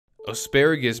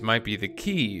asparagus might be the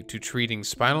key to treating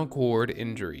spinal cord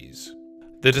injuries.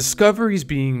 The discoveries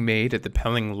being made at the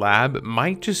Pelling lab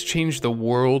might just change the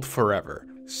world forever.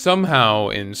 Somehow,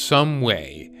 in some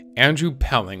way, Andrew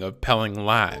Pelling of Pelling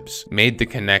Labs made the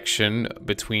connection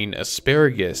between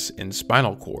asparagus and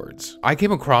spinal cords. I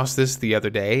came across this the other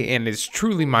day and it's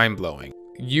truly mind-blowing.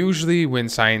 Usually when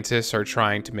scientists are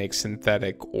trying to make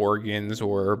synthetic organs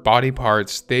or body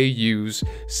parts, they use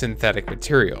synthetic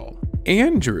material.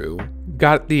 Andrew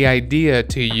got the idea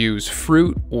to use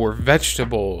fruit or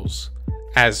vegetables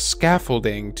as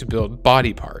scaffolding to build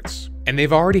body parts. And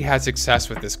they've already had success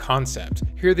with this concept.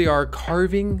 Here they are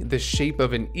carving the shape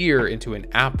of an ear into an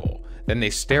apple. Then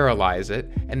they sterilize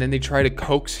it, and then they try to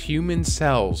coax human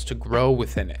cells to grow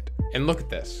within it. And look at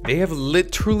this. They have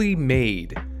literally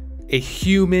made a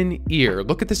human ear.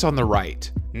 Look at this on the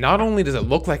right. Not only does it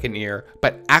look like an ear,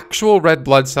 but actual red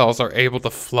blood cells are able to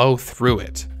flow through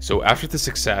it. So after the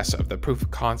success of the proof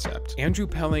of concept, Andrew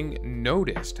Pelling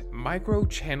noticed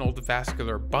micro-channeled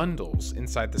vascular bundles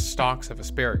inside the stalks of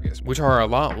asparagus, which are a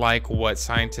lot like what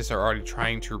scientists are already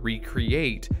trying to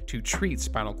recreate to treat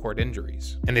spinal cord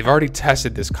injuries. And they've already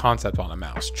tested this concept on a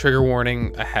mouse. Trigger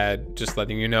warning ahead, just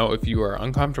letting you know if you are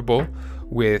uncomfortable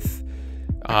with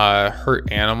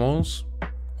hurt animals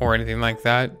or anything like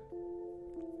that,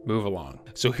 move along.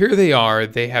 So here they are,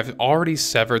 they have already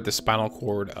severed the spinal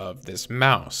cord of this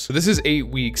mouse. So this is 8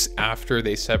 weeks after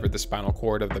they severed the spinal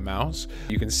cord of the mouse.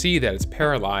 You can see that it's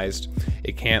paralyzed.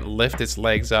 It can't lift its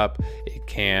legs up. It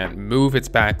can't move its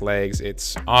back legs.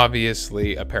 It's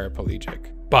obviously a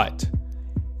paraplegic. But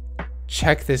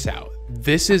check this out.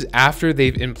 This is after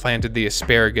they've implanted the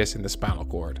asparagus in the spinal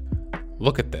cord.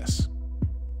 Look at this.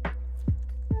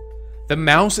 The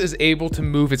mouse is able to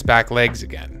move its back legs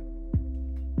again.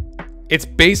 It's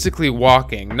basically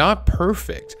walking, not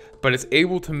perfect, but it's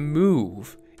able to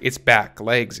move its back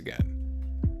legs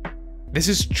again. This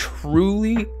is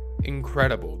truly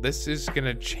incredible. This is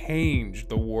gonna change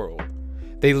the world.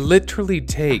 They literally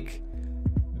take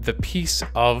the piece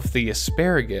of the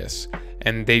asparagus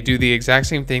and they do the exact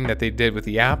same thing that they did with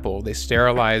the apple. They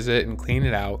sterilize it and clean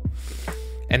it out,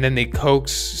 and then they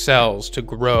coax cells to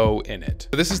grow in it.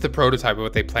 So this is the prototype of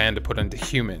what they plan to put into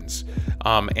humans.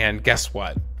 And guess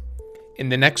what? In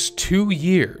the next 2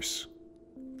 years,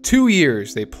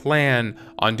 they plan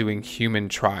on doing human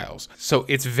trials. So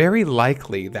it's very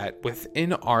likely that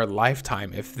within our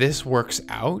lifetime, if this works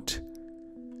out,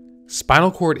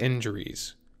 spinal cord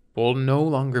injuries will no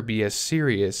longer be as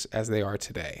serious as they are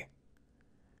today.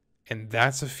 And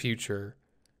that's a future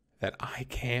that I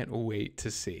can't wait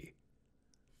to see.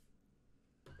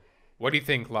 What do you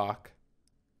think, Locke?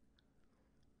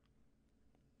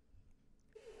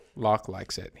 Locke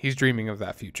likes it. He's dreaming of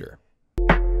that future.